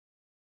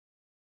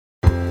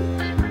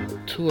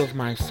two of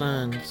my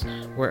sons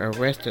were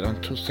arrested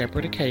on two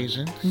separate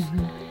occasions.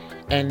 Mm-hmm.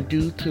 And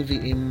due to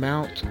the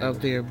amount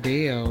of their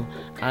bail,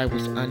 I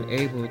was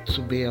unable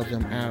to bail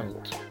them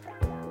out.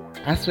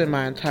 I spent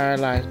my entire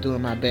life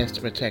doing my best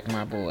to protect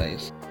my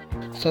boys.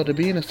 So to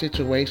be in a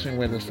situation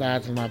where the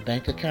size of my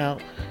bank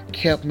account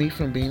kept me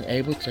from being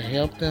able to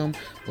help them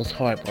was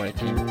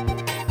heartbreaking.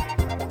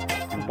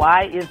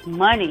 Why is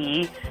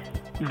money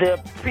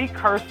the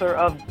precursor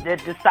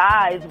that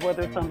decides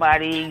whether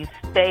somebody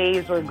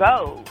stays or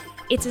goes?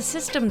 It's a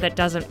system that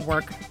doesn't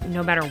work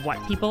no matter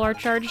what people are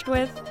charged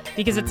with,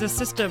 because it's a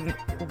system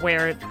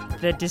where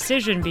the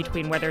decision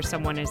between whether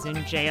someone is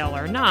in jail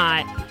or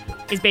not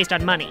is based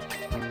on money.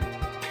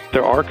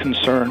 There are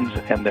concerns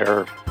and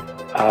there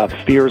are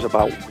fears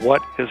about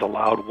what is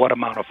allowed, what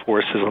amount of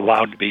force is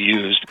allowed to be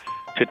used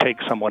to take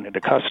someone into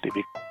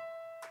custody.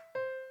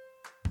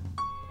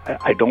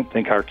 I don't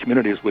think our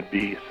communities would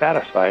be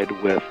satisfied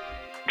with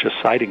just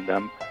citing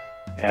them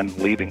and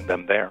leaving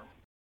them there.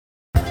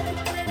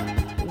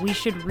 We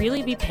should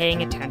really be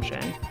paying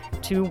attention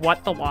to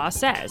what the law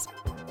says.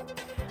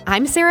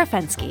 I'm Sarah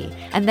Fenske,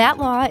 and that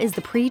law is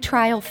the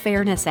Pretrial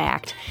Fairness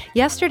Act.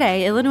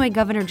 Yesterday, Illinois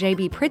Governor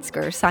J.B.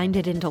 Pritzker signed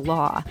it into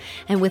law.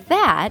 And with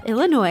that,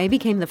 Illinois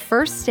became the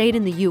first state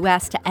in the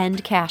U.S. to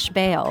end cash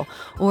bail,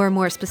 or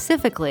more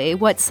specifically,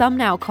 what some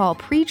now call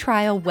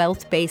pretrial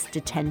wealth-based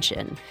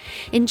detention.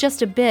 In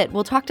just a bit,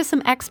 we'll talk to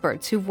some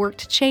experts who've worked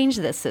to change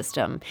this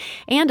system,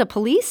 and a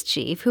police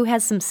chief who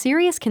has some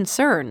serious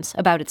concerns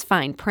about its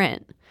fine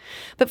print.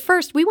 But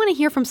first, we want to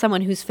hear from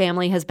someone whose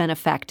family has been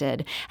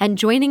affected. And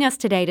joining us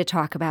today to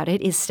talk about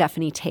it is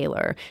Stephanie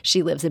Taylor.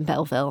 She lives in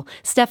Belleville.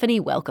 Stephanie,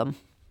 welcome.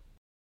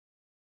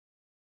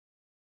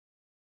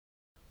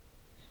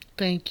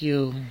 Thank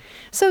you.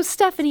 So,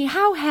 Stephanie,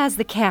 how has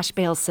the cash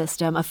bail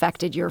system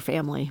affected your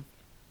family?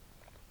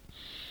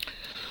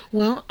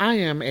 Well, I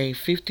am a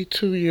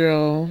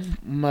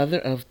 52-year-old mother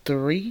of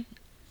three.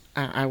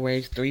 I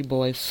raised three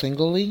boys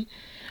singly.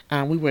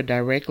 We were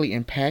directly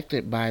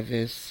impacted by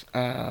this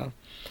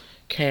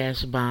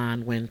cash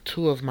bond when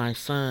two of my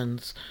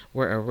sons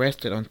were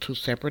arrested on two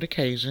separate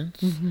occasions.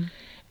 Mm-hmm.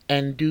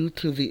 And due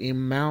to the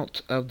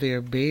amount of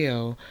their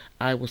bail,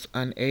 I was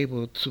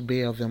unable to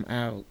bail them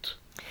out.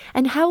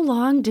 And how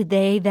long did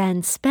they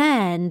then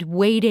spend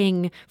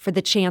waiting for the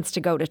chance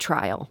to go to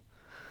trial?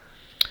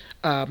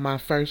 My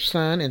first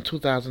son in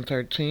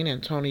 2013,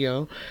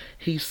 Antonio,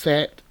 he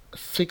sat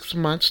 6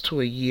 months to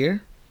a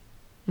year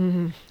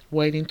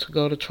waiting to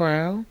go to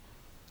trial.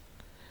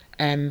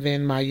 And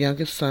then my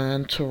youngest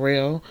son,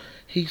 Terrell,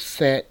 he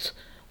sat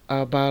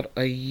about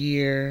a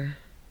year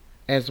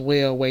as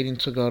well waiting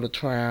to go to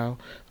trial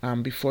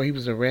before he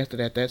was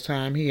arrested. At that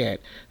time, he had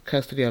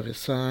custody of his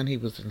son. He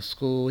was in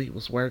school. He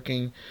was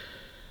working.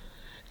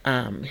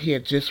 He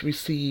had just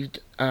received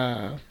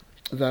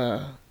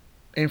the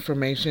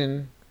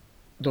information,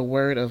 the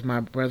word of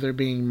my brother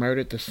being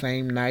murdered the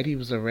same night he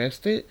was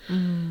arrested.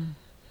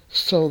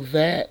 So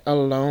that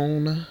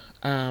alone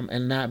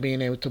and not being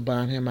able to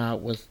bond him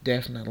out was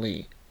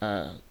definitely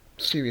a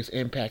serious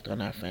impact on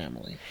our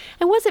family.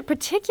 And was it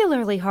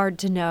particularly hard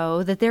to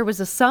know that there was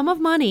a sum of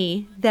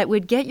money that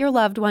would get your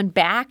loved one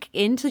back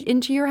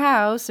into your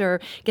house or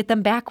get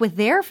them back with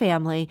their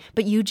family,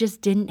 but you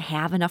just didn't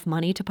have enough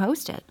money to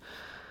post it?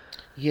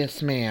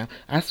 Yes, ma'am.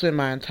 I spent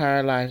my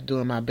entire life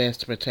doing my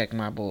best to protect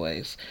my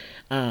boys,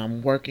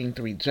 working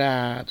 3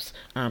 jobs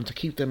to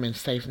keep them in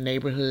safe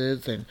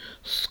neighborhoods and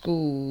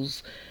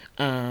schools,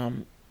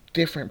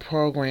 different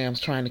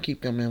programs trying to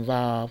keep them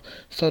involved.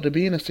 So to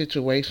be in a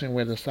situation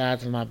where the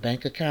size of my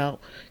bank account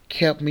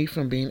kept me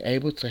from being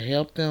able to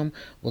help them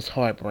was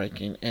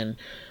heartbreaking and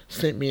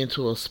sent me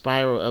into a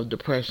spiral of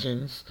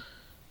depressions.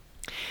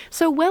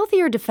 So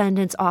wealthier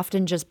defendants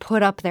often just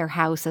put up their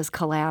house as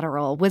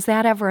collateral. Was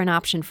that ever an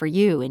option for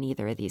you in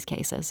either of these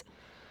cases?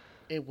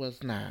 It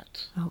was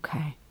not.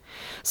 Okay.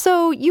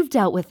 So you've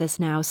dealt with this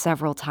now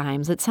several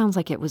times. It sounds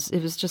like it was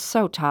just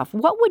so tough.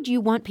 What would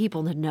you want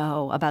people to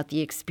know about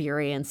the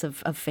experience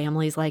of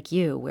families like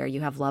you, where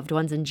you have loved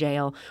ones in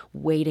jail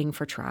waiting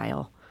for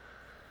trial?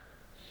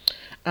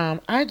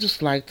 I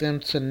just like them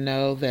to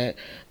know that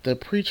the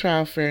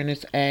Pretrial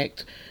Fairness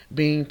Act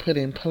being put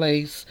in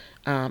place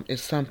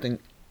is something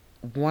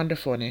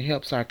wonderful, and it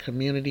helps our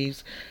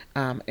communities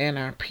and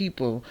our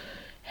people.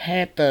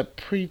 Had the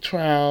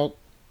Pretrial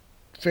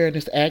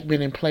Fairness Act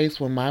been in place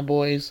when my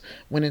boys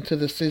went into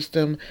the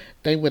system,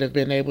 they would have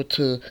been able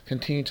to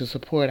continue to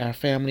support our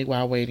family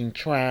while waiting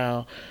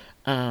trial.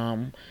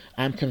 I'm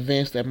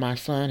convinced that my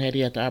son, had he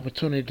had the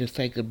opportunity to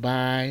say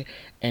goodbye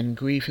and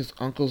grieve his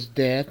uncle's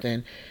death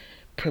and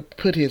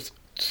put his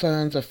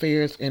son's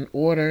affairs in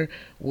order,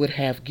 would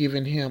have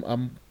given him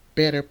a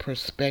better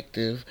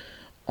perspective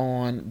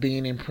on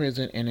being in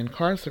prison and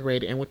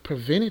incarcerated, and would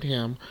prevented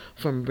him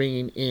from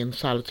being in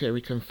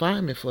solitary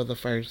confinement for the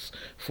first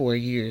 4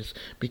 years,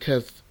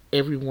 because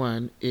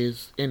everyone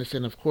is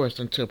innocent, of course,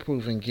 until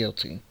proven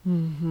guilty.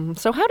 Mm-hmm.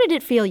 So how did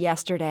it feel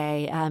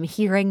yesterday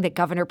hearing that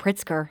Governor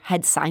Pritzker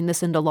had signed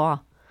this into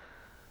law?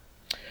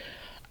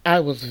 I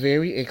was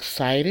very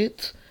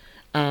excited.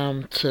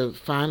 to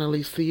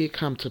finally see it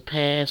come to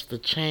pass, the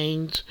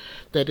change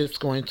that it's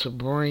going to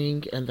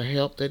bring and the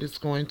help that it's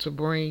going to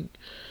bring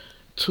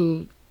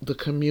to the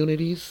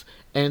communities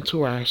and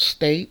to our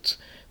state.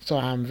 So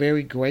I'm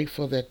very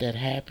grateful that that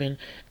happened,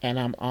 and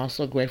I'm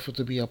also grateful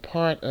to be a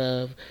part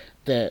of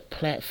that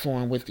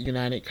platform with the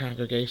United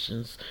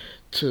Congregations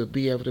to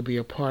be able to be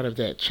a part of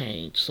that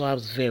change. So I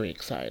was very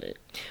excited.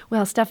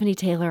 Well, Stephanie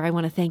Taylor, I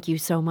want to thank you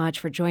so much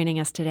for joining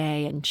us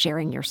today and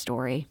sharing your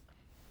story.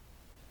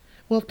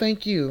 Well,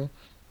 thank you.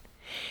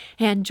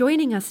 And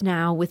joining us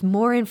now with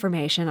more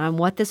information on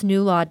what this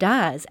new law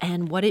does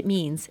and what it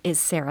means is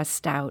Sarah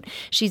Stout.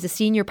 She's a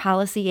senior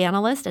policy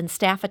analyst and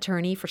staff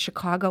attorney for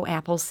Chicago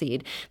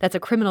Appleseed. That's a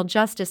criminal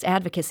justice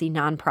advocacy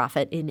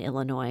nonprofit in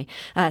Illinois.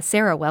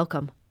 Sarah,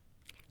 welcome.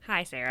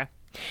 Hi, Sarah.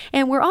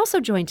 And we're also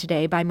joined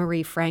today by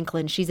Marie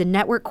Franklin. She's a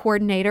network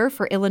coordinator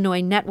for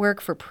Illinois Network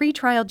for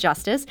Pretrial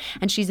Justice,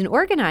 and she's an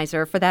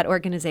organizer for that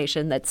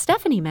organization that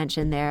Stephanie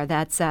mentioned there.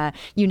 That's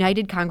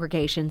United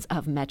Congregations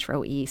of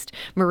Metro East.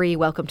 Marie,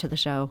 welcome to the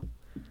show.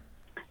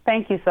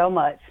 Thank you so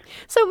much.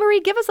 So, Marie,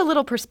 give us a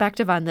little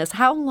perspective on this.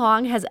 How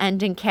long has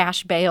ending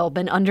cash bail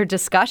been under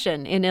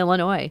discussion in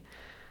Illinois?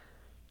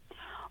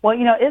 Well,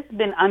 it's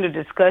been under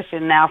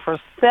discussion now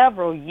for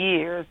several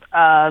years.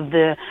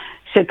 The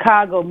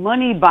Chicago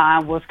Money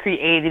Bond was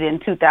created in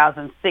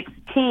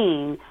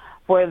 2016,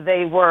 where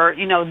they were,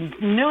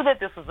 knew that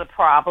this was a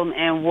problem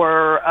and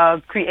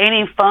were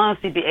creating funds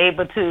to be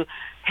able to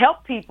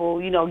help people,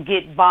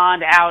 get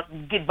bonded out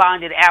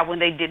when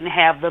they didn't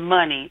have the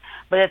money.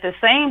 But at the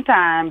same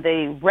time,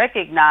 they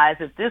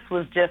recognized that this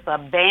was just a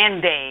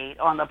Band-Aid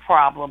on the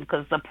problem,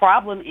 because the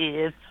problem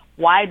is,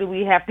 why do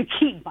we have to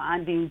keep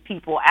bonding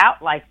people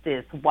out like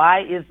this?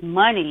 Why is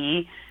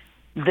money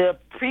the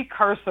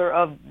precursor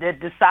of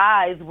that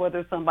decides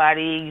whether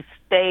somebody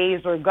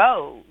stays or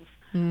goes?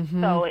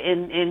 Mm-hmm. So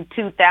in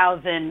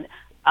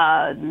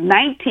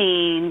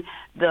 2019,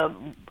 the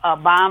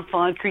bond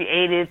fund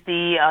created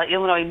the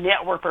Illinois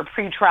Network for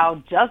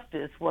Pretrial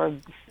Justice, where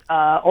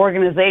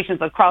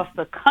organizations across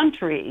the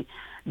country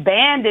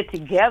banded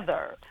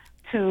together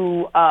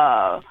to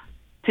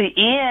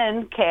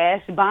end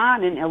cash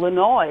bond in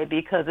Illinois,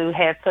 because it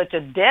had such a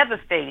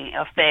devastating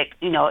effect,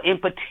 in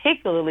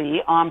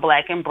particularly on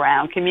Black and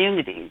brown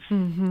communities.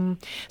 Mm-hmm.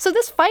 So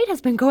this fight has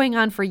been going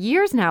on for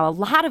years now, a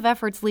lot of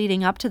efforts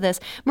leading up to this.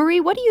 Marie,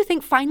 what do you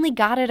think finally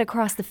got it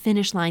across the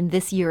finish line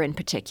this year in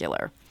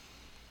particular?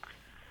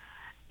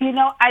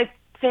 I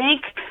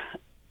think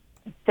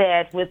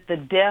that with the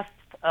death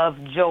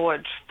of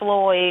George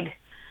Floyd,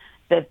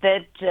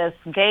 that just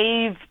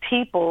gave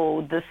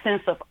people the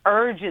sense of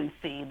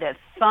urgency that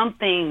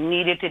something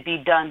needed to be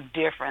done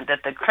different, that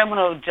the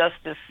criminal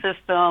justice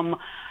system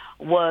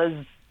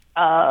was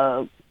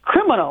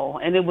criminal,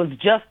 and it was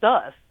just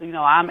us.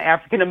 I'm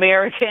African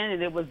American,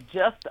 and it was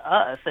just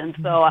us. And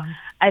so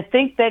I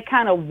think that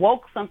kind of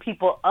woke some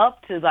people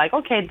up to like,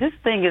 okay, this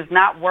thing is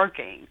not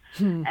working.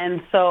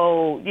 And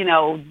so,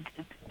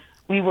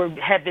 we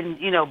had been,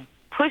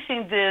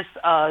 pushing this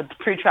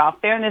Pretrial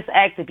Fairness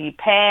Act to be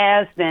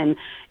passed, and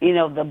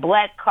the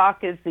Black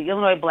Caucus, the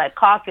Illinois Black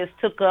Caucus,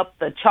 took up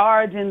the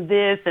charge in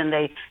this, and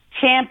they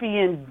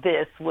championed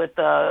this with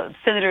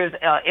Senators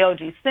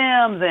L.G.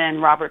 Sims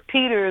and Robert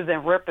Peters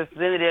and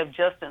Representative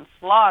Justin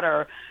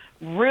Slaughter.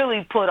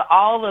 Really put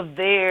all of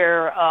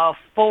their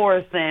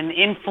force and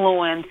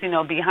influence,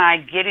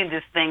 behind getting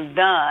this thing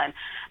done.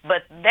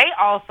 But they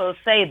also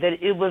say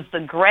that it was the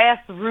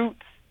grassroots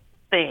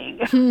thing.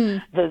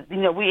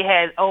 We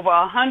had over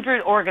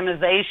 100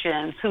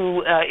 organizations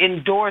who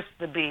endorsed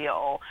the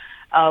bill.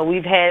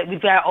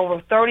 We've got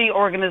over 30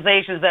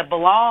 organizations that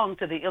belong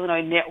to the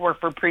Illinois Network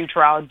for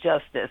Pretrial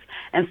Justice,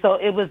 and so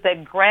it was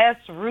that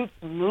grassroots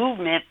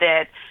movement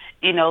that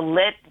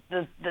let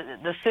the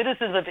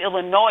citizens of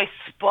Illinois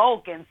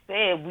spoke and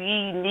said,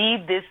 we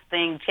need this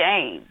thing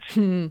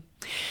changed.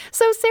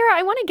 So, Sarah,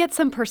 I want to get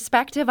some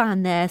perspective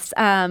on this.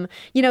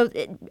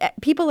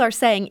 People are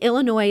saying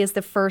Illinois is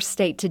the first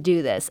state to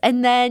do this.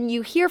 And then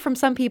you hear from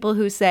some people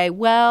who say,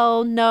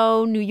 well,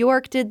 no, New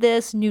York did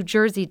this, New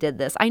Jersey did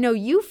this. I know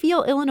you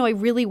feel Illinois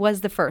really was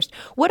the first.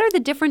 What are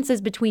the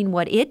differences between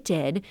what it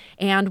did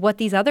and what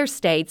these other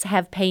states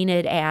have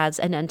painted as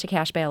an end to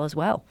cash bail as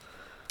well?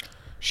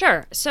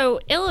 Sure. So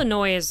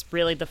Illinois is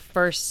really the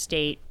first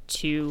state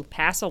to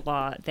pass a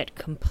law that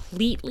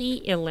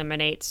completely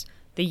eliminates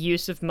the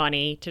use of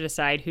money to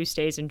decide who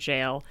stays in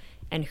jail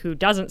and who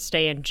doesn't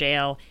stay in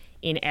jail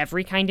in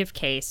every kind of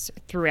case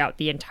throughout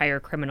the entire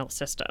criminal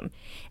system.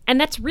 And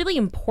that's really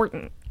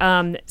important.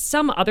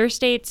 Some other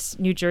states,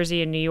 New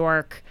Jersey and New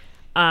York,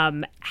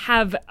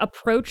 have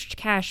approached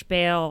cash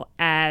bail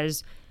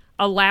as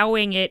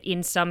allowing it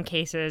in some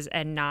cases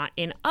and not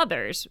in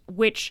others,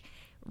 which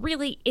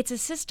really, it's a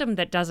system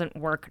that doesn't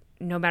work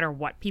no matter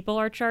what people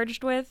are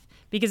charged with,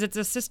 because it's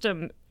a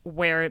system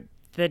where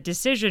the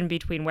decision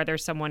between whether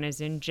someone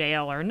is in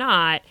jail or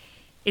not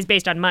is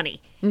based on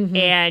money. Mm-hmm.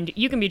 And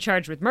you can be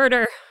charged with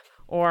murder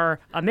or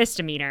a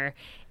misdemeanor,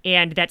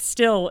 and that's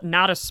still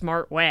not a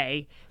smart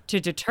way to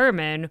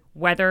determine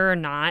whether or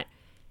not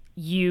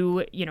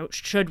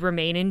should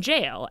remain in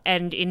jail.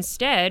 And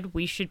instead,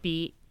 we should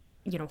be,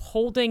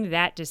 holding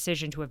that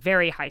decision to a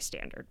very high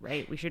standard,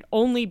 right? We should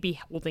only be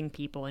holding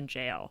people in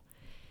jail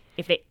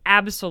if they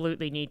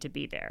absolutely need to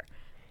be there.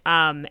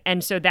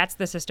 And so that's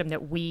the system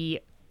that we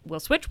will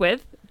switch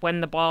with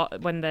when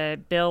the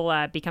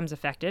bill becomes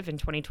effective in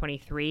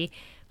 2023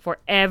 for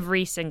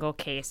every single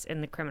case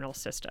in the criminal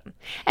system.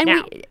 And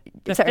now,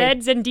 the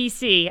feds in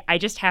D.C., I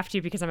just have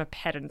to because I'm a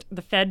pedant,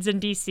 the feds in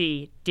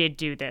D.C. did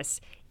do this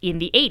in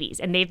the 80s,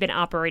 and they've been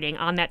operating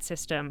on that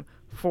system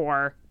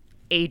for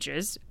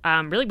ages,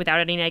 really without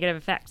any negative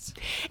effects.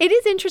 It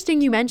is interesting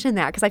you mentioned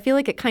that because I feel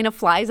like it kind of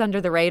flies under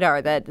the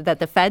radar that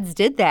the feds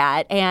did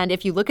that. And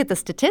if you look at the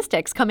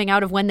statistics coming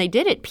out of when they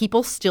did it,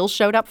 people still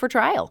showed up for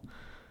trial.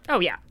 Oh,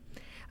 yeah.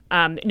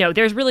 No,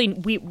 there's really,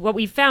 what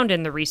we found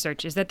in the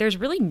research is that there's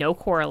really no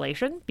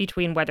correlation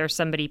between whether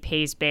somebody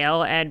pays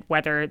bail and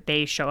whether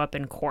they show up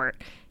in court.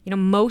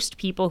 Most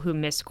people who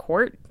miss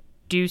court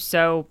do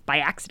so by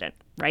accident,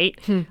 right?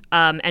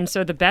 And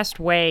so the best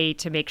way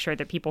to make sure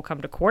that people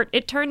come to court,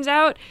 it turns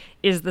out,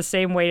 is the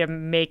same way to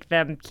make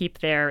them keep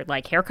their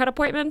haircut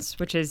appointments,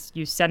 which is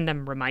you send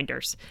them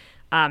reminders.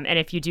 And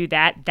if you do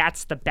that,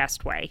 that's the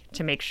best way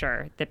to make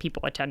sure that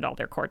people attend all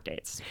their court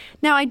dates.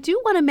 Now, I do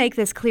want to make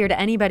this clear to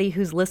anybody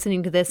who's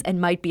listening to this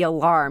and might be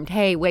alarmed.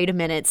 Hey, wait a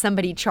minute.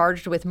 Somebody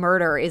charged with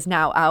murder is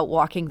now out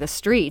walking the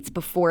streets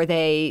before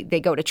they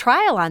go to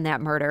trial on that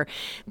murder.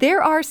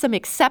 There are some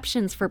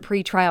exceptions for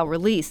pretrial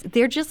release.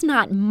 They're just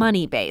not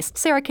money-based.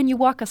 Sarah, can you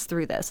walk us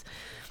through this?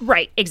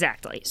 Right,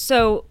 exactly.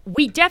 So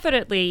we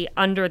definitely,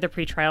 under the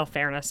Pretrial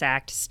Fairness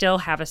Act, still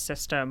have a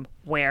system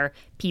where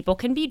people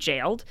can be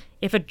jailed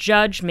if a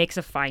judge makes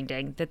a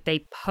finding that they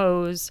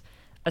pose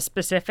a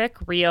specific,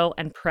 real,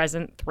 and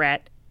present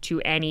threat to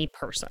any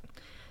person.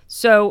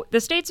 So the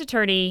state's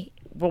attorney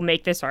will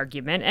make this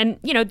argument, and,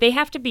 they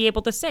have to be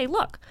able to say,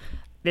 look,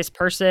 this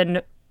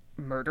person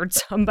murdered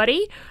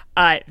somebody.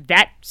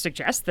 That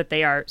suggests that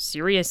they are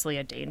seriously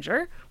a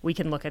danger. We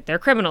can look at their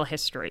criminal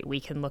history. We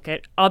can look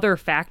at other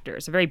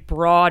factors, a very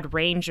broad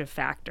range of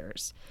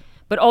factors.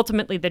 But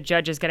ultimately, the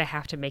judge is going to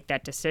have to make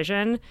that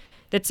decision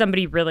that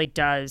somebody really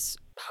does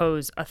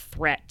pose a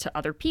threat to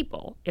other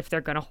people if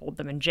they're going to hold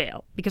them in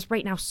jail. Because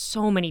right now,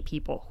 so many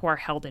people who are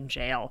held in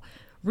jail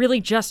really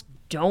just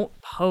don't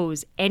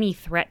pose any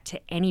threat to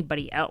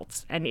anybody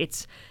else. And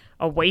it's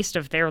a waste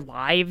of their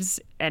lives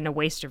and a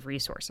waste of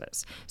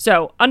resources.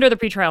 So under the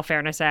Pretrial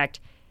Fairness Act,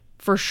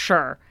 for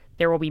sure,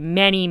 there will be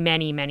many,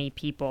 many, many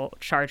people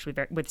charged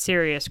with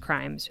serious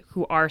crimes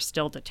who are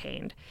still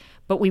detained.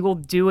 But we will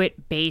do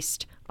it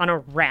based on a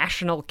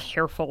rational,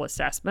 careful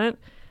assessment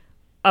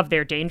of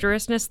their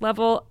dangerousness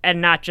level and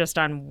not just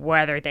on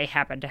whether they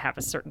happen to have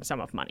a certain sum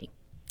of money.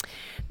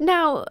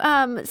 Now,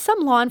 some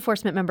law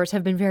enforcement members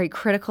have been very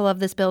critical of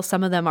this bill.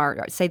 Some of them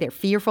say they're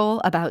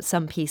fearful about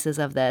some pieces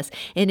of this.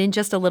 And in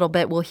just a little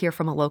bit, we'll hear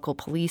from a local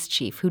police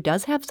chief who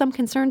does have some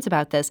concerns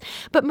about this.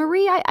 But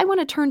Marie, I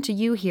want to turn to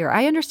you here.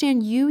 I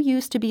understand you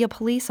used to be a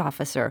police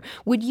officer.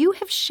 Would you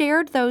have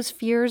shared those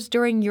fears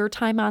during your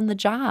time on the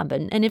job?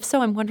 And if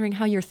so, I'm wondering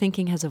how your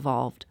thinking has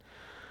evolved.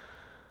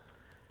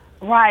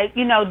 Right.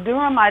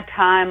 During my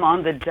time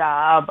on the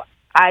job,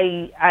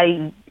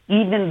 I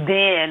even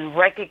then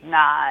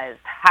recognized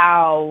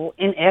how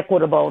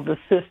inequitable the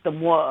system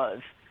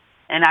was.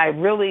 And I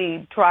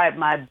really tried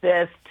my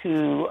best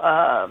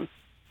to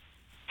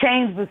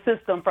change the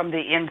system from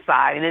the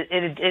inside.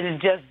 And it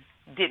just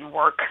didn't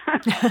work.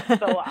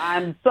 So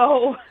I'm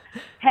so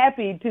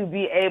happy to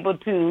be able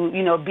to,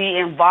 be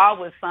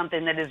involved with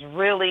something that is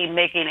really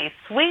making a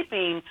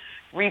sweeping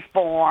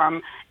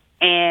reform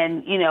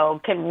and,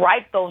 can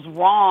right those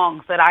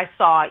wrongs that I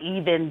saw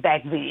even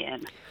back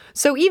then.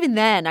 So even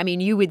then,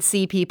 you would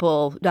see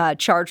people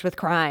charged with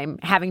crime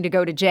having to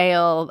go to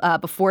jail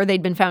before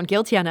they'd been found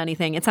guilty on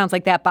anything. It sounds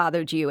like that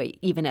bothered you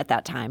even at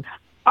that time.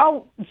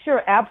 Oh,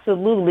 sure,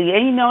 absolutely.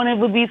 And, and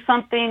it would be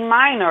something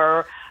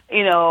minor,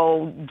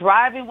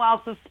 driving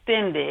while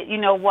suspended,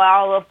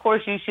 while, of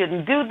course, you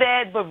shouldn't do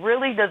that. But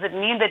really, does it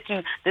mean that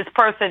this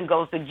person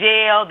goes to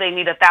jail? They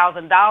need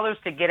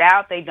 $1,000 to get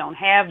out. They don't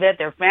have that.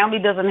 Their family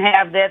doesn't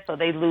have that. So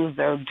they lose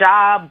their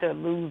job. They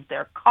lose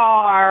their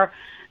car.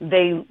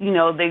 They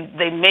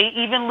may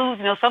even lose,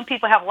 some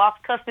people have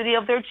lost custody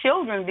of their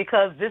children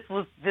because this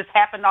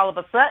happened all of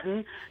a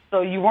sudden.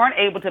 So you weren't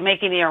able to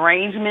make any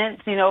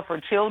arrangements, for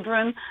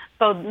children.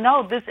 So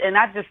no, and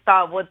I just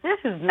thought, well,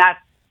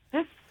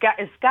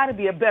 it's got to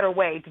be a better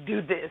way to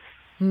do this.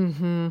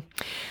 Mm-hmm.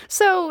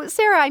 So,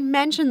 Sarah, I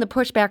mentioned the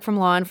pushback from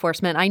law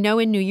enforcement. I know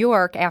in New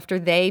York, after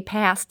they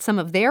passed some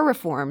of their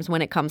reforms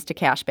when it comes to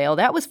cash bail,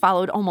 that was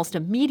followed almost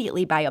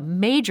immediately by a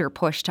major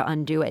push to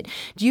undo it.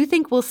 Do you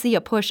think we'll see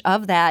a push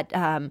of that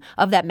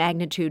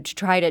magnitude to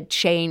try to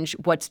change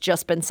what's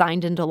just been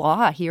signed into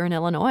law here in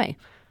Illinois?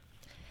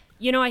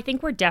 I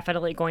think we're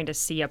definitely going to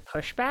see a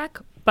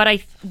pushback, but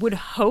I would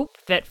hope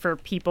that for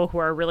people who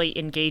are really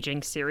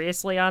engaging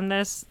seriously on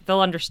this, they'll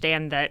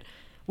understand that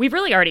we've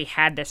really already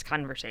had this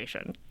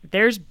conversation.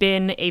 There's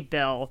been a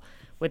bill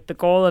with the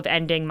goal of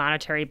ending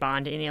monetary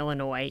bond in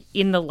Illinois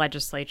in the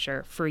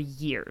legislature for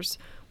years.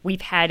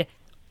 We've had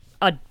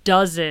a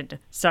dozen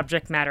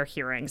subject matter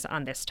hearings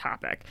on this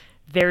topic.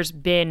 There's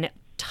been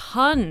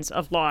tons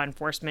of law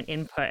enforcement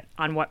input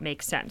on what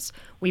makes sense.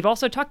 We've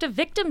also talked to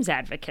victims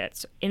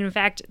advocates. In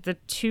fact, the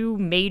two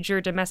major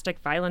domestic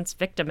violence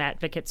victim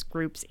advocates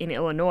groups in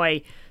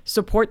Illinois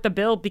support the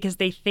bill because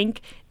they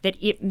think that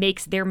it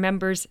makes their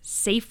members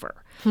safer.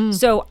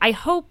 So I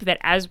hope that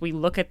as we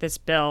look at this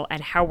bill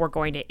and how we're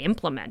going to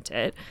implement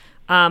it,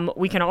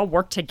 we can all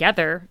work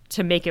together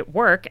to make it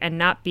work and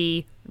not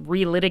be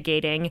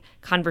relitigating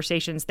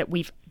conversations that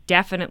we've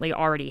definitely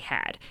already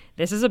had.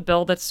 This is a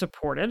bill that's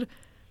supported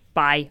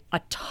by a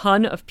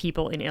ton of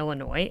people in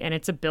Illinois, and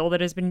it's a bill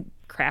that has been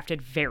crafted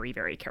very,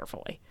 very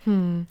carefully.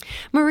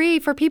 Marie,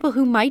 for people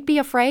who might be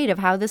afraid of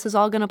how this is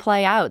all going to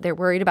play out, they're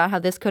worried about how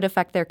this could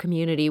affect their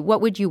community,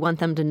 what would you want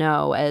them to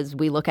know as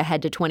we look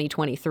ahead to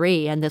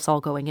 2023 and this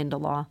all going into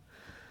law?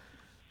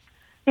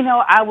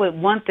 I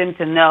would want them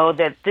to know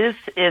that this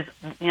is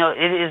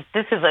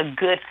a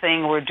good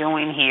thing we're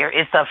doing here.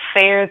 It's a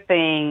fair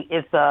thing.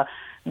 It's a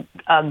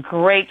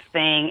great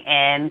thing.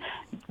 And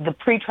the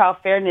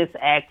Pretrial Fairness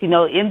Act,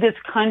 in this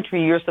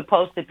country, you're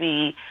supposed to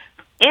be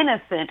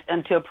innocent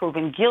until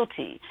proven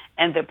guilty.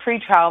 And the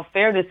Pretrial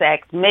Fairness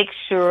Act makes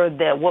sure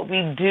that what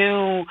we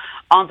do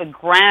on the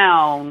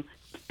ground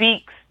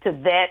speaks to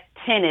that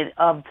tenet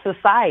of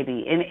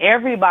society. And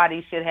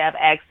everybody should have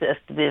access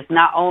to this,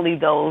 not only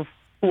those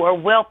who are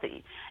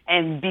wealthy.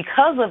 And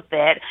because of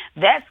that,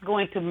 that's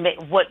going to make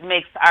what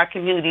makes our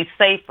community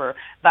safer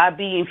by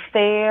being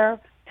fair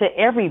to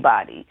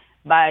everybody,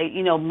 by,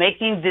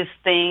 making this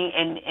thing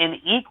an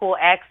equal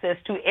access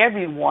to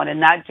everyone and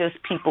not just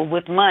people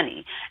with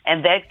money.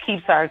 And that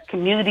keeps our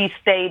community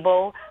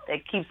stable,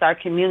 that keeps our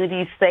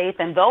community safe.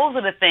 And those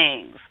are the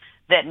things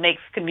that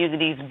makes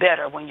communities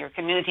better. When your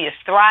community is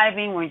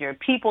thriving, when your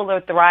people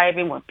are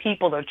thriving, when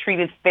people are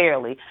treated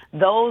fairly,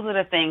 those are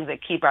the things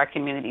that keep our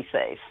community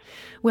safe.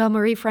 Well,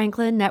 Marie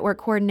Franklin, Network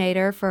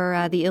Coordinator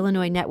for the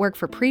Illinois Network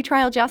for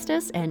Pretrial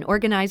Justice and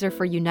organizer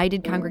for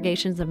United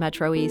Congregations of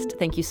Metro East,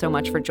 thank you so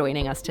much for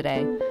joining us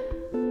today.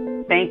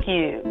 Thank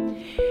you.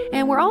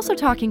 And we're also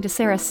talking to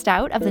Sarah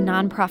Stout of the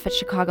nonprofit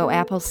Chicago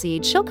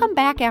Appleseed. She'll come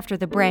back after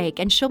the break,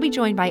 and she'll be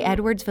joined by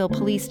Edwardsville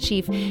Police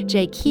Chief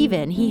Jay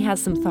Keevan. He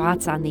has some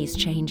thoughts on these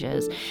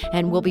changes,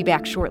 and we'll be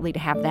back shortly to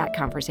have that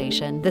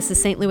conversation. This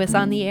is St. Louis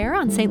on the Air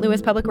on St.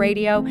 Louis Public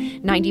Radio,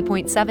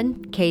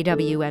 90.7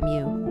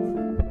 KWMU.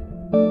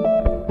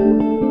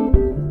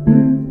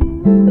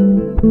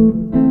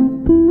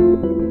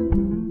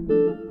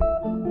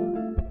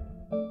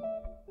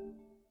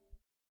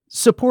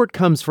 Support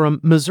comes from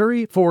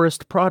Missouri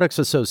Forest Products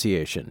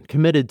Association,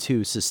 committed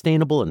to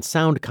sustainable and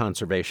sound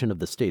conservation of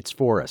the state's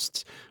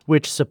forests,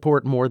 which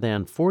support more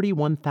than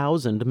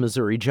 41,000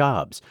 Missouri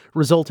jobs,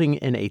 resulting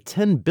in a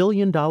 $10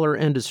 billion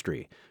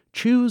industry.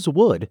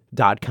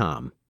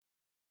 ChooseWood.com.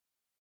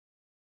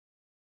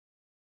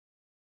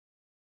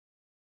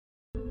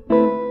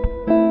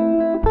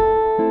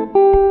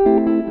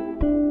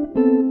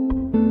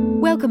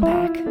 Welcome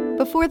back.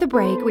 Before the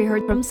break, we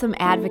heard from some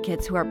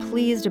advocates who are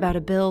pleased about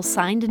a bill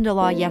signed into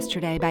law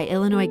yesterday by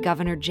Illinois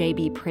Governor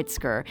J.B.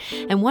 Pritzker.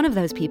 And one of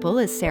those people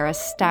is Sarah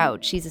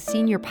Stout. She's a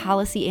senior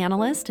policy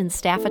analyst and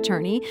staff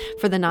attorney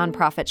for the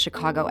nonprofit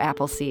Chicago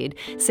Appleseed.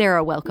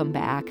 Sarah, welcome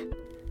back.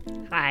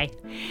 Hi.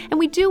 And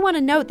we do want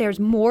to note there's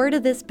more to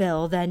this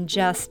bill than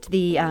just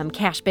the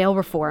cash bail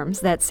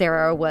reforms that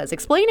Sarah was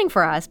explaining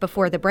for us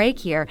before the break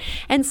here.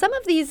 And some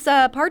of these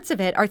parts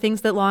of it are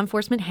things that law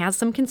enforcement has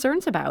some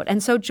concerns about.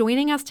 And so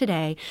joining us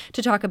today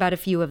to talk about a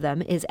few of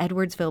them is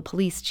Edwardsville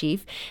Police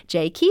Chief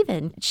Jay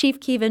Keevan. Chief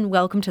Keevan,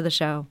 welcome to the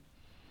show.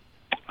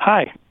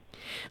 Hi.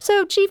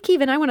 So, Chief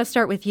Keevan, I want to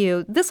start with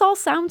you. This all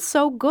sounds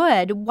so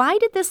good. Why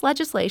did this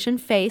legislation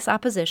face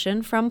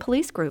opposition from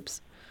police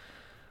groups?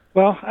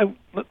 Well,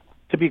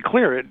 to be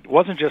clear, it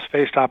wasn't just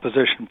faced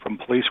opposition from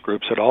police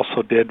groups. It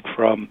also did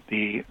from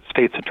the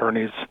state's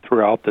attorneys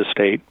throughout the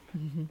state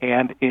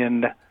and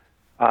in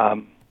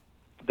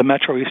the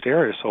Metro East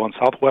area. So in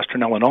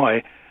southwestern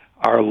Illinois,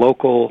 our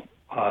local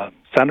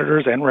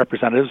senators and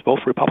representatives,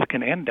 both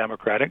Republican and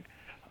Democratic,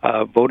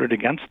 voted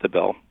against the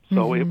bill.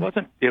 So it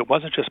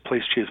wasn't just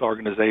police chiefs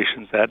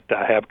organizations that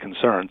have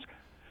concerns.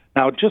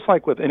 Now, just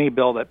like with any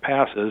bill that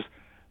passes,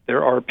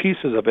 there are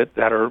pieces of it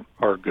that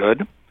are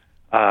good.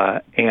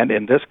 And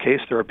in this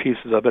case, there are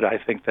pieces of it, I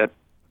think,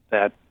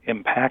 that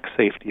impact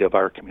safety of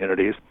our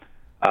communities.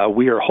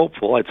 We are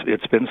hopeful.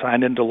 It's been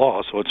signed into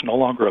law, so it's no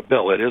longer a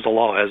bill. It is a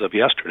law as of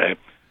yesterday.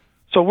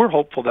 So we're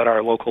hopeful that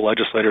our local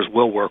legislators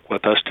will work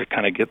with us to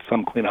kind of get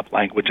some cleanup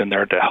language in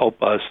there to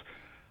help us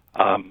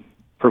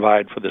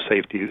provide for the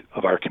safety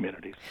of our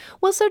communities.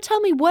 Well, so tell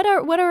me, what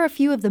are a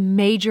few of the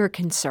major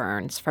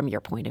concerns from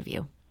your point of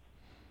view?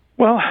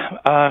 Well,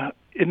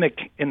 in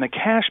the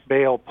cash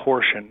bail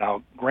portion,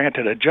 now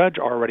granted, a judge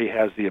already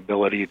has the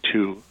ability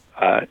to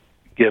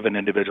give an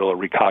individual a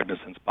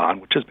recognizance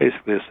bond, which is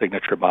basically a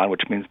signature bond,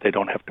 which means they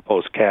don't have to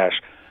post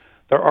cash.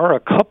 There are a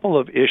couple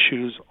of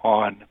issues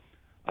on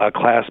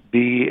Class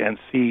B and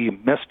C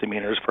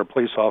misdemeanors for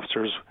police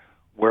officers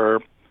where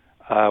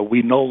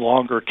we no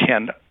longer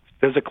can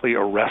physically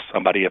arrest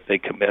somebody if they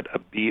commit a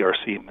B or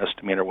C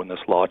misdemeanor when this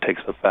law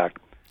takes effect.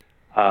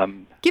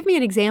 Give me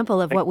an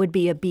example of what would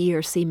be a B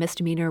or C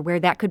misdemeanor where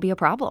that could be a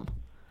problem.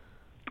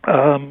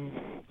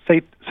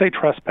 Say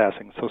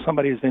trespassing. So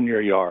somebody's in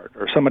your yard,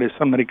 or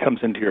somebody comes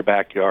into your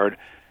backyard,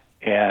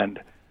 and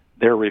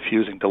they're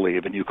refusing to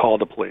leave, and you call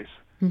the police.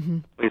 Mm-hmm.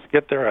 Police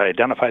get there,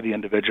 identify the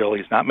individual.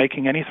 He's not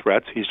making any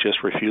threats. He's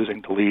just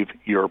refusing to leave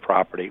your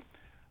property.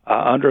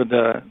 Under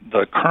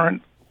the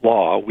current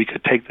law, we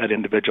could take that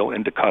individual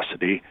into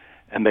custody,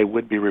 and they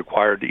would be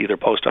required to either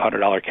post a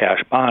 $100 cash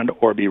bond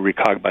or be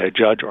recognized by a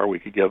judge, or we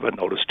could give a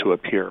notice to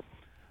appear.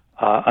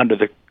 Under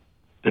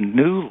the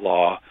new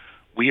law,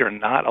 we are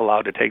not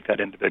allowed to take that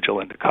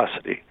individual into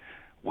custody.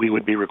 We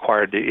would be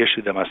required to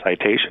issue them a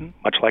citation,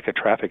 much like a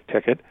traffic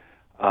ticket,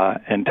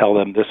 and tell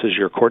them this is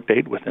your court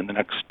date within the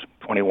next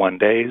 21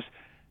 days.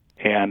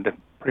 And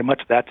pretty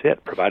much that's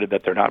it, provided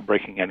that they're not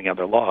breaking any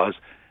other laws.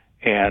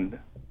 And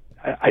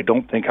I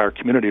don't think our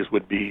communities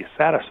would be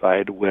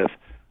satisfied with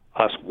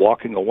us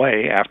walking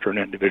away after an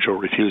individual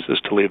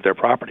refuses to leave their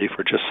property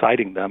for just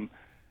citing them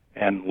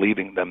and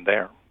leaving them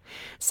there.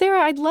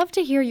 Sarah, I'd love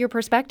to hear your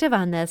perspective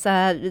on this.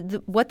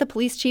 What the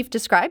police chief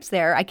describes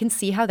there, I can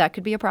see how that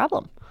could be a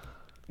problem.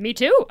 Me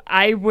too.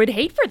 I would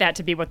hate for that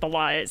to be what the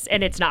law is,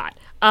 and it's not.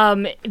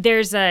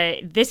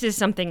 This is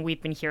something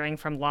we've been hearing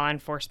from law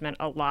enforcement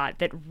a lot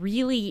that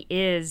really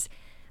is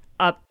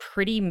a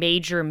pretty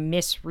major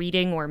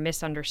misreading or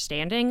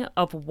misunderstanding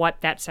of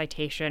what that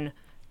citation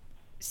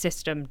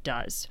system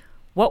does.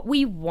 What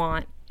we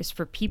want is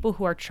for people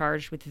who are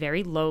charged with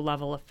very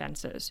low-level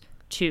offenses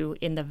to,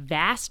 in the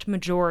vast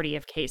majority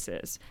of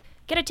cases,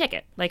 get a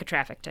ticket, like a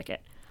traffic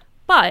ticket.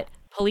 But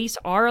police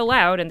are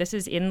allowed, and this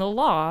is in the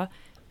law,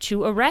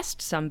 to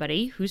arrest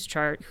somebody who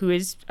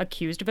is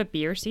accused of a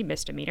B or C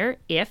misdemeanor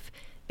if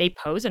they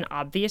pose an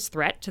obvious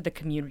threat to the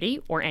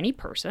community or any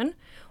person,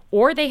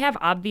 or they have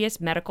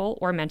obvious medical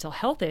or mental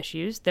health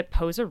issues that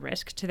pose a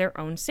risk to their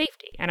own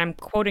safety. And I'm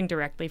quoting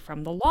directly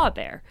from the law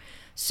there.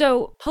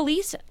 So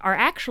police are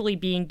actually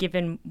being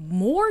given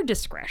more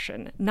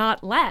discretion,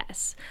 not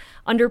less.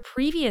 Under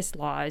previous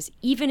laws,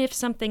 even if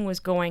something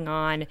was going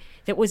on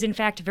that was in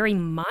fact very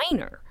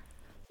minor,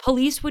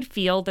 police would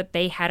feel that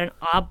they had an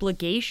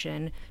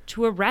obligation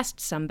to arrest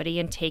somebody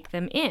and take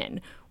them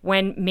in,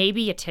 when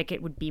maybe a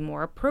ticket would be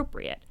more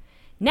appropriate.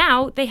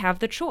 Now they have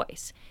the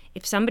choice.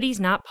 If somebody's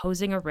not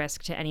posing a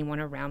risk to anyone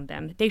around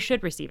them, they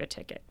should receive a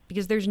ticket,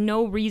 because there's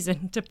no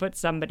reason to put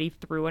somebody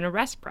through an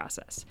arrest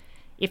process.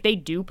 If they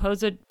do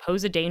pose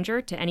a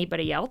danger to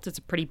anybody else, it's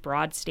a pretty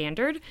broad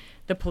standard.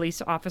 The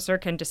police officer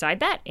can decide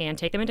that and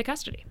take them into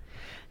custody.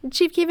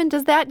 Chief Keevan,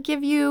 does that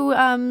give you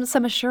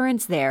some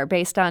assurance there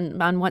based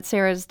on what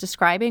Sarah's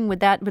describing? Would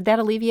that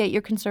alleviate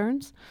your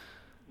concerns?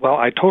 Well,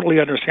 I totally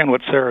understand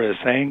what Sarah is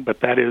saying, but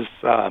that is,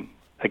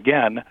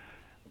 again,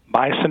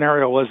 my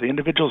scenario was the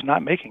individual's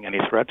not making any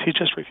threats. He's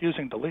just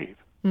refusing to leave.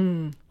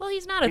 Well,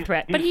 he's not a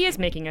threat, but he is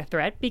making a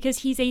threat because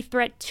he's a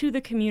threat to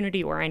the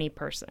community or any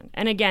person.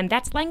 And again,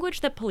 that's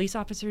language that police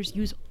officers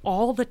use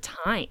all the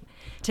time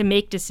to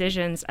make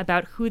decisions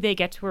about who they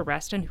get to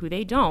arrest and who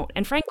they don't.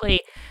 And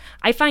frankly,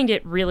 I find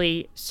it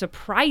really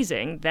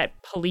surprising that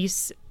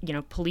police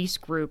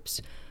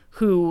groups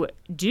who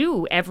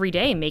do every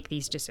day make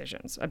these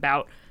decisions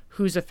about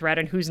who's a threat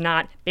and who's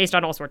not, based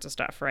on all sorts of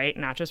stuff, right?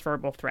 Not just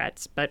verbal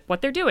threats, but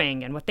what they're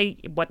doing and what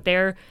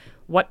their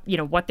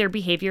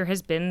behavior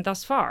has been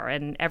thus far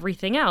and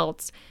everything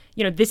else.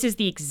 This is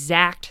the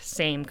exact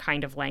same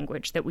kind of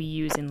language that we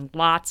use in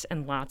lots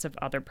and lots of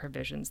other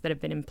provisions that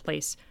have been in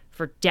place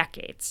for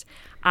decades.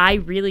 I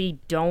really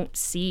don't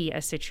see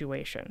a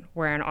situation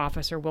where an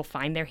officer will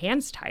find their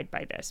hands tied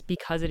by this,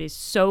 because it is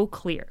so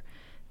clear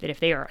that if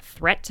they are a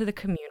threat to the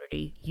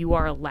community, you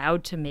are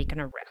allowed to make an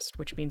arrest,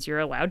 which means you're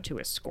allowed to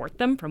escort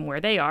them from where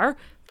they are,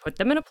 put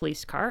them in a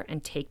police car,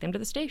 and take them to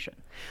the station.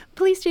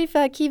 Police Chief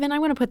Keevan, I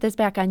want to put this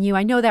back on you.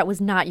 I know that was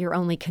not your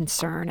only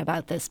concern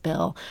about this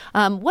bill.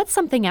 What's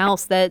something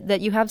else that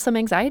you have some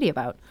anxiety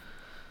about?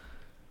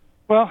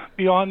 Well,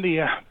 beyond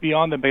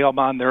the bail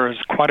bond, there is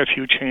quite a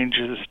few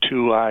changes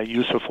to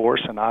use of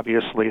force, and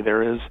obviously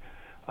there is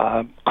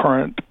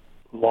current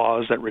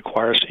laws that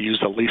require us to use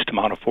the least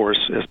amount of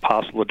force as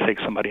possible to take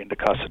somebody into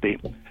custody.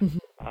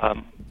 Mm-hmm.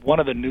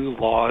 One of the new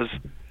laws,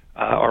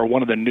 or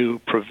one of the new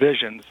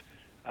provisions,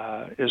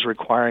 is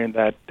requiring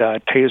that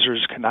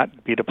tasers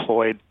cannot be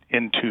deployed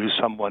into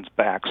someone's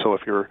back. So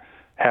if you're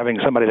having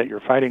somebody that you're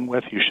fighting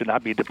with, you should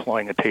not be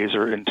deploying a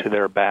taser into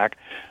their back.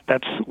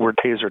 That's where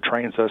Taser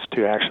trains us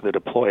to actually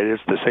deploy it.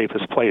 It's the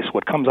safest place.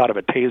 What comes out of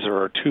a taser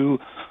are two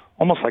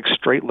almost like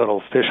straight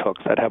little fish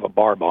hooks that have a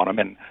barb on them,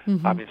 and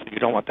obviously you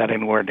don't want that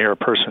anywhere near a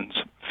person's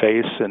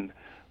face, and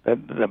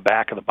the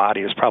back of the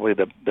body is probably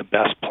the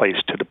best place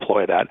to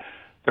deploy that.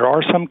 There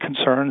are some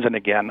concerns, and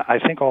again, I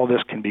think all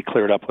this can be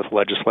cleared up with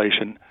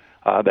legislation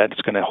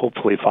that's going to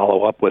hopefully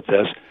follow up with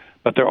this,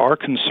 but there are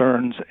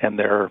concerns and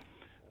there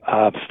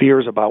are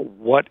fears about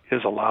what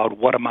is allowed,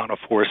 what amount of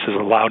force is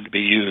allowed to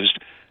be used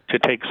to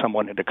take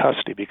someone into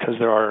custody, because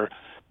there are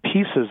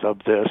pieces of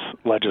this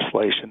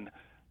legislation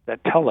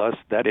that tell us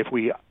that if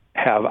we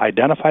have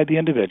identified the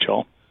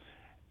individual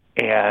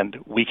and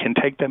we can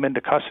take them into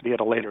custody at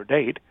a later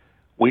date,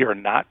 we are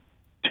not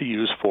to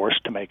use force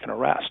to make an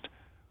arrest.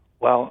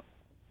 Well,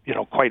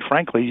 quite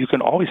frankly, you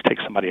can always take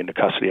somebody into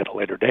custody at a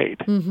later date.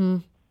 Mm-hmm.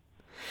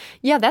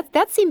 Yeah,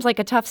 that seems like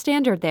a tough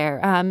standard there.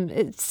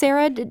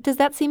 Sarah, does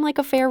that seem like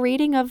a fair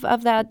reading of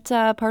that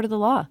part of the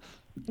law?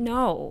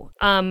 No.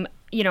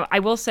 I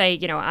will say,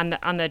 on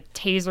the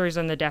tasers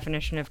and the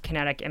definition of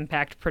kinetic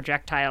impact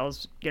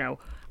projectiles,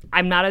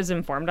 I'm not as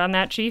informed on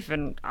that, Chief,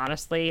 and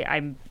honestly,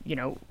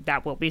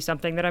 that will be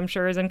something that I'm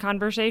sure is in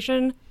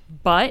conversation.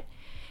 But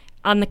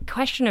on the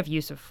question of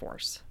use of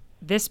force,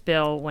 this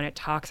bill, when it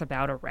talks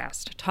about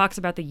arrest, talks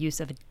about the use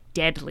of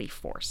deadly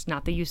force,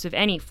 not the use of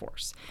any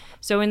force.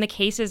 So in the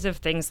cases of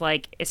things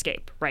like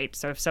escape, right?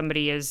 So if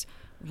somebody is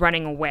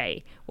running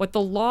away, what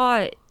the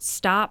law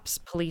stops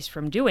police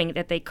from doing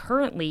that they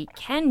currently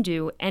can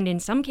do, and in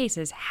some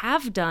cases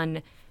have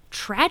done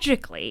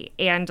tragically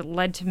and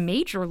led to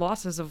major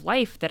losses of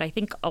life that I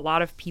think a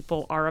lot of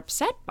people are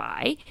upset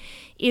by,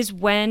 is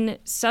when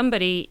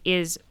somebody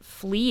is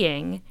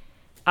fleeing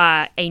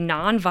a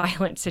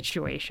nonviolent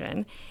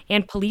situation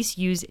and police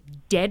use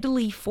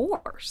deadly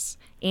force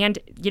and,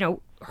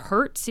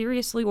 hurt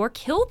seriously or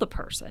kill the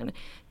person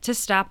to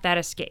stop that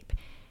escape.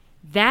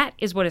 That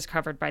is what is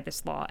covered by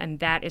this law, and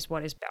that is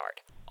what is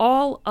barred.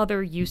 All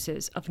other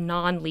uses of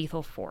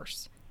non-lethal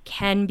force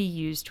can be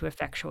used to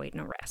effectuate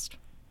an arrest.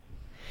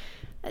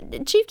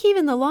 Chief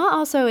Keevan, the law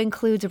also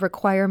includes a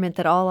requirement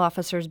that all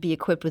officers be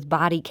equipped with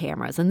body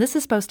cameras, and this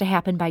is supposed to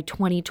happen by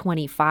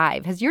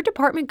 2025. Has your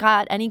department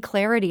got any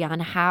clarity on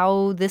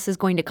how this is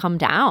going to come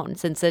down,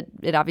 since it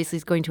obviously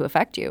is going to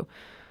affect you?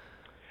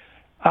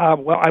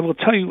 Well, I will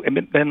tell you,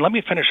 and then let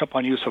me finish up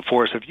on use of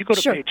force. If you go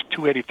to Sure. page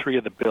 283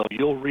 of the bill,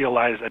 you'll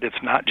realize that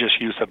it's not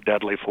just use of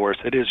deadly force;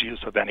 it is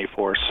use of any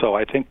force. So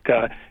I think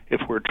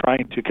if we're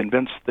trying to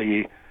convince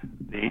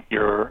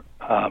your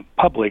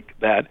public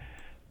that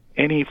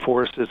any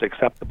force is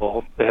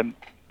acceptable, then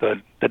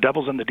the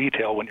devil's in the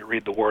detail when you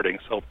read the wording.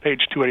 So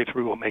page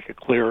 283 will make it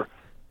clear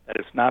that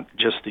it's not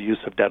just the use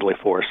of deadly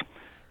force.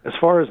 As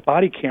far as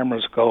body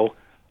cameras go,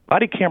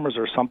 body cameras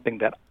are something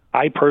that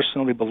I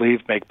personally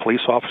believe make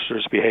police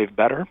officers behave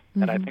better,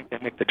 and I think they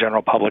make the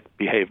general public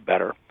behave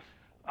better.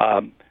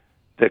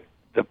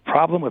 The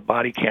problem with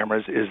body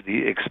cameras is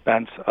the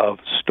expense of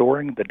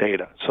storing the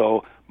data.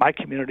 So my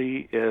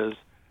community is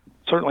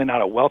certainly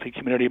not a wealthy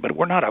community, but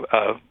we're not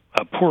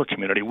a poor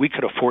community. We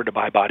could afford to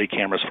buy body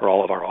cameras for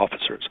all of our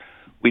officers.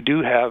 We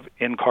do have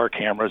in-car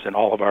cameras in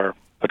all of our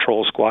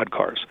patrol squad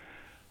cars.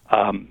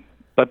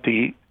 But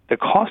the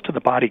cost of the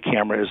body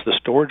camera is the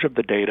storage of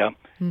the data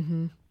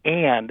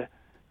and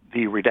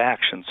the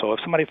redaction. So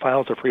if somebody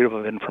files a Freedom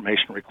of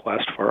Information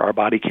request for our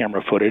body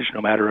camera footage, no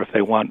matter if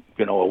they want,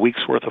 a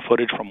week's worth of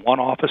footage from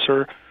one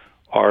officer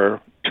or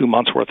 2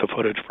 months worth of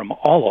footage from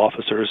all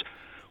officers,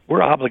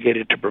 we're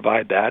obligated to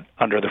provide that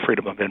under the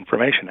Freedom of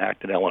Information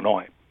Act in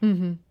Illinois.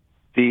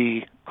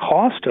 The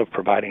cost of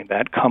providing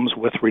that comes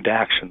with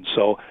redaction.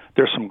 So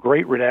there's some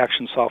great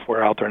redaction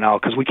software out there now,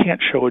 because we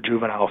can't show a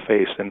juvenile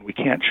face and we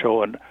can't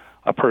show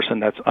a person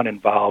that's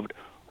uninvolved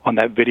on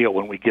that video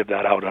when we give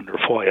that out under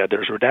FOIA.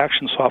 There's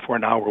redaction software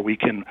now where we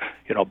can,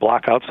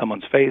 block out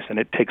someone's face, and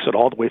it takes it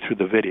all the way through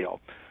the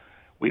video.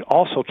 We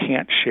also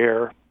can't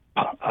share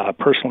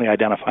personally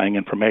identifying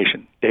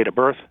information, date of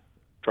birth,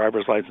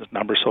 driver's license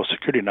number, social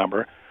security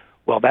number.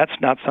 Well, that's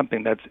not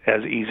something that's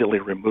as easily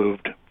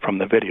removed from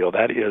the video.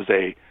 That is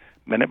a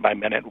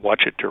minute-by-minute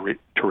watch it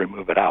to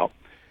remove it out.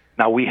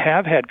 Now, we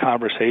have had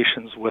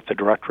conversations with the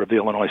director of the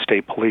Illinois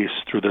State Police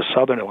through the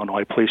Southern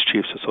Illinois Police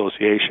Chiefs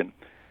Association,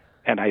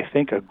 and I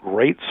think a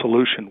great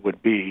solution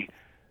would be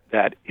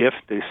that if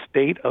the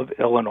state of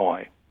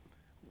Illinois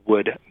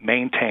would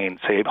maintain,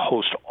 say,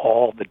 host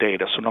all the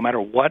data, so no matter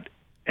what,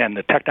 and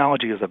the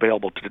technology is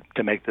available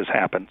to make this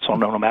happen, so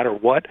no matter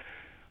what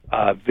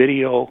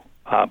video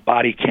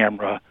body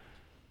camera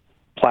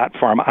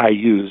platform I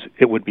use,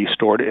 it would be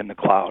stored in the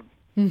cloud.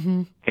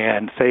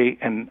 And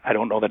I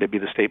don't know that it'd be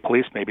the state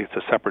police, maybe it's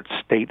a separate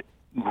state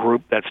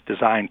group that's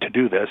designed to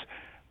do this.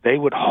 They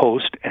would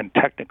host and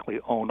technically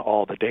own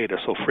all the data.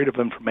 So Freedom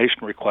of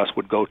Information requests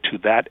would go to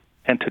that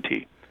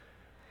entity.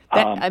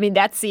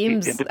 That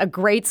seems a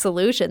great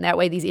solution. That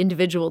way these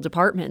individual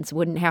departments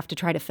wouldn't have to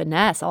try to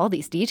finesse all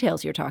these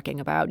details you're talking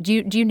about. Do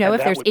you know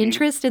if there's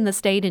interest in the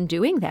state in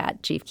doing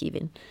that, Chief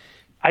Keevan?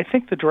 I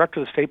think the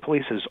director of the state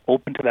police is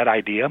open to that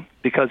idea,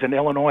 because in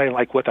Illinois,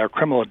 like with our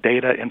criminal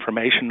data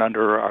information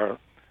under our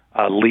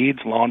LEADS,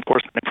 Law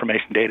Enforcement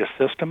Information Data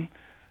System,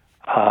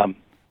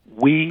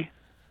 we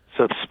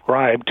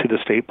subscribe to the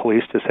state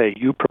police to say,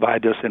 you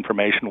provide this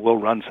information, we'll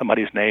run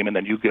somebody's name, and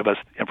then you give us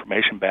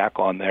information back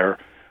on their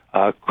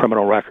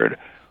criminal record.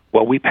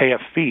 Well, we pay a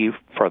fee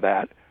for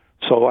that.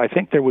 So I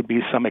think there would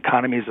be some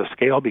economies of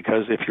scale,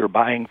 because if you're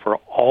buying for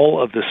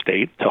all of the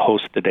state to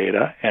host the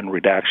data and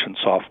redaction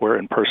software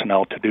and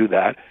personnel to do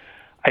that,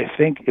 I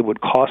think it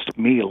would cost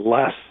me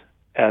less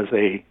as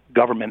a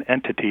government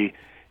entity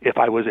if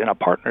I was in a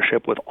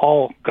partnership with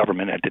all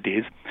government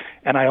entities.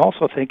 And I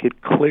also think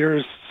it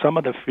clears some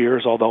of the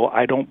fears, although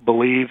I don't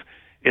believe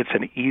it's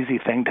an easy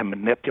thing to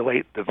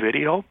manipulate the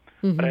video.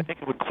 But I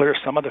think it would clear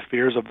some of the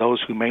fears of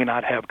those who may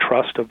not have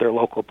trust of their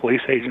local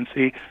police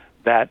agency,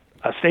 that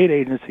a state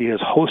agency is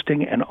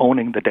hosting and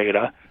owning the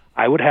data.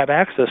 I would have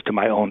access to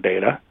my own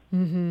data.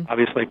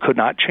 Obviously, I could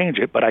not change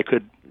it, but I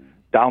could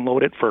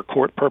download it for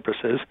court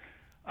purposes,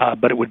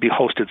 but it would be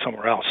hosted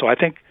somewhere else. So I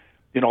think,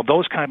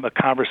 those kind of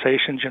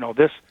conversations,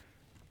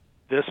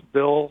 this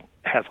bill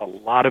has a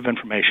lot of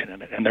information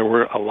in it, and there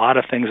were a lot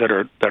of things that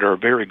are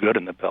very good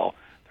in the bill.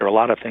 There are a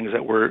lot of things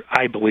that were,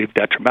 I believe,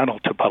 detrimental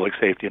to public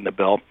safety in the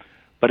bill.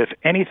 But if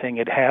anything,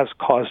 it has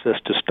caused us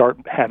to start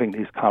having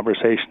these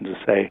conversations to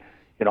say,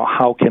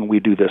 how can we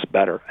do this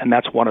better? And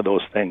that's one of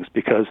those things,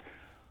 because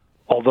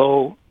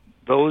although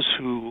those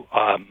who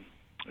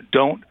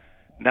don't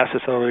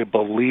necessarily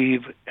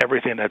believe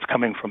everything that's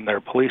coming from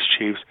their police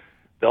chiefs,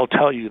 they'll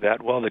tell you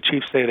that, well, the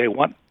chiefs say they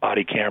want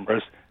body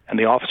cameras, and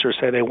the officers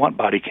say they want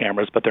body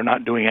cameras, but they're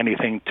not doing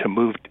anything to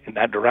move in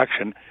that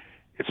direction.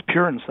 It's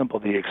pure and simple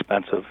the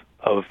expense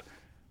of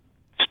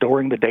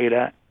storing the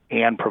data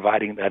and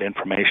providing that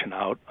information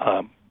out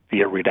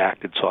via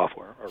redacted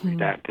software or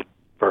redacted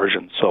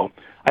versions. So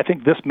I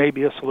think this may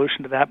be a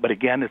solution to that, but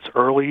again, it's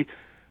early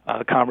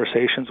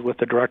conversations with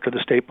the director of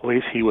the state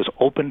police. He was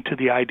open to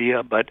the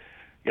idea, but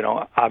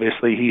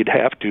obviously he'd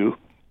have to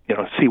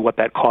see what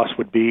that cost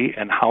would be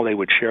and how they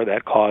would share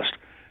that cost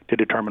to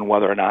determine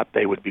whether or not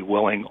they would be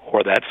willing,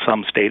 or that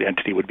some state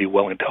entity would be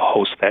willing to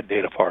host that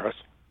data for us.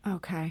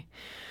 Okay.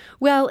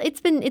 Well, it's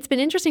been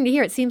interesting to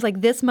hear. It seems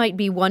like this might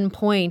be one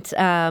point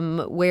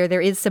where there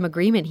is some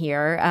agreement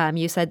here.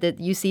 You said that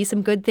you see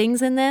some good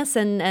things in this,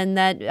 and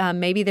that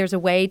maybe there's a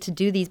way to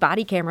do these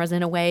body cameras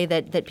in a way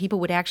that people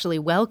would actually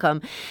welcome.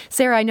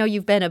 Sarah, I know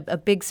you've been a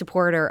big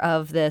supporter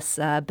of this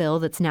bill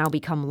that's now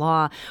become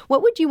law.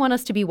 What would you want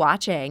us to be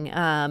watching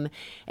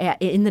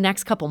in the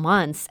next couple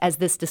months as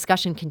this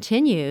discussion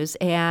continues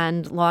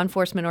and law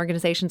enforcement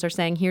organizations are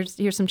saying,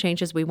 here's some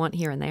changes we want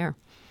here and there?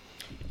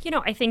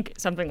 I think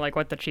something like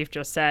what the chief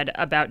just said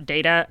about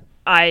data,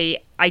 I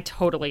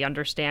totally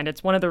understand.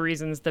 It's one of the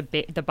reasons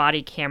the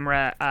body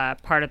camera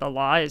part of the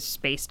law is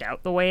spaced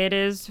out the way it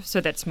is, so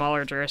that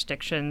smaller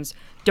jurisdictions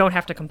don't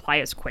have to comply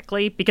as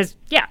quickly. Because,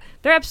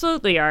 there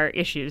absolutely are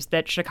issues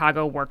that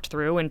Chicago worked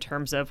through in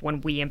terms of when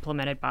we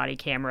implemented body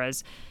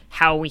cameras,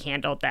 how we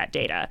handled that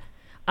data.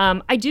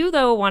 I do,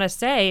 though, want to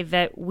say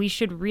that we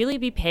should really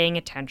be paying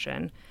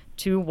attention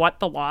to what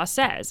the law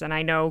says. And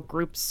I know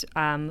groups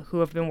who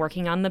have been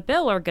working on the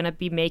bill are going to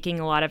be making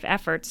a lot of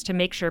efforts to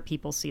make sure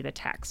people see the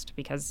text,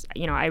 because,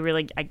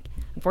 I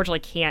unfortunately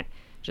can't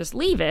just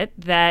leave it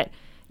that,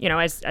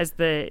 as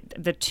the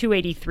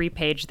 283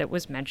 page that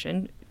was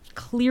mentioned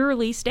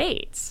clearly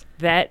states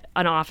that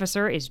an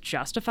officer is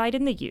justified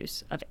in the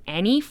use of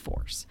any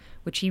force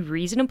which he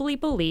reasonably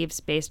believes,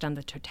 based on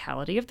the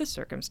totality of the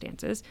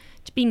circumstances,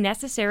 to be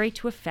necessary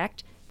to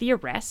effect the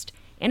arrest,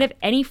 and of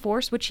any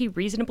force which he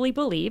reasonably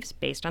believes,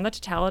 based on the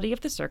totality of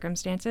the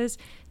circumstances,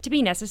 to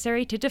be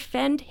necessary to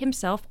defend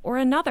himself or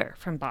another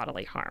from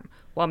bodily harm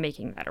while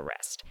making that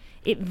arrest.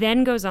 It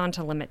then goes on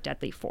to limit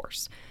deadly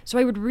force. So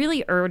I would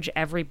really urge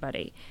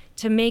everybody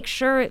to make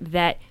sure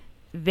that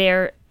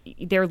they're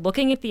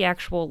looking at the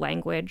actual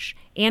language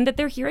and that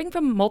they're hearing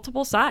from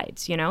multiple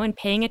sides, and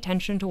paying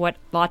attention to what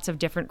lots of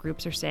different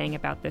groups are saying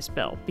about this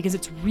bill, because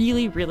it's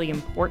really, really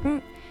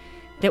important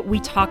that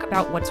we talk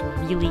about what's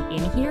really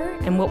in here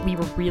and what we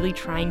were really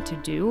trying to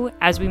do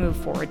as we move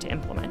forward to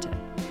implement it.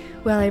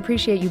 Well, I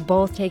appreciate you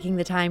both taking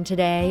the time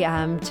today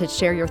to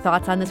share your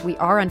thoughts on this. We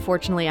are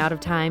unfortunately out of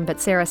time, but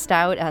Sarah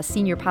Stout, a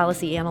senior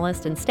policy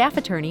analyst and staff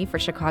attorney for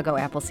Chicago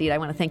Appleseed, I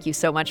want to thank you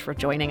so much for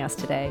joining us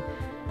today.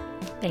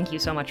 Thank you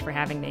so much for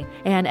having me.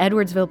 And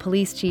Edwardsville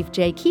Police Chief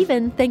Jay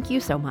Keevan, thank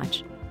you so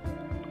much.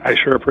 I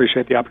sure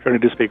appreciate the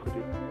opportunity to speak with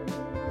you.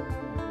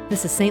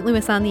 This is St.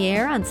 Louis on the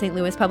Air on St.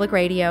 Louis Public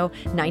Radio,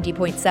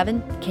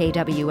 90.7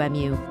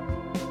 KWMU.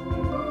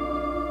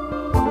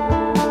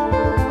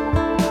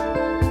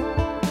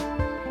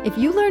 If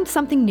you learned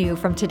something new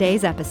from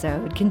today's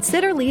episode,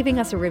 consider leaving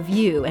us a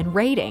review and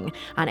rating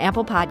on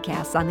Apple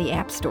Podcasts on the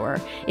App Store.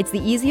 It's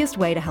the easiest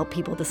way to help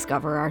people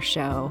discover our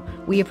show.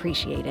 We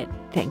appreciate it.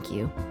 Thank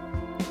you.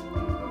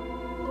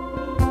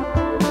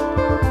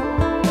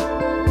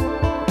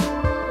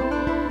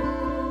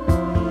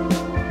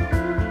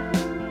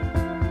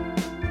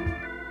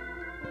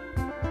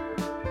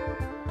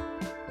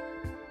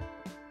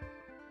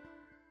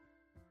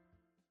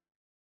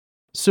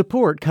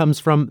 Support comes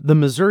from the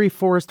Missouri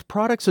Forest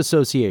Products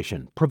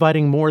Association,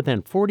 providing more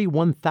than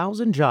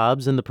 41,000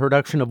 jobs in the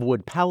production of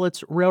wood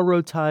pallets,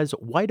 railroad ties,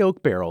 white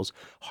oak barrels,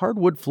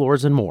 hardwood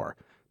floors, and more.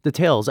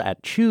 Details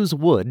at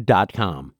choosewood.com.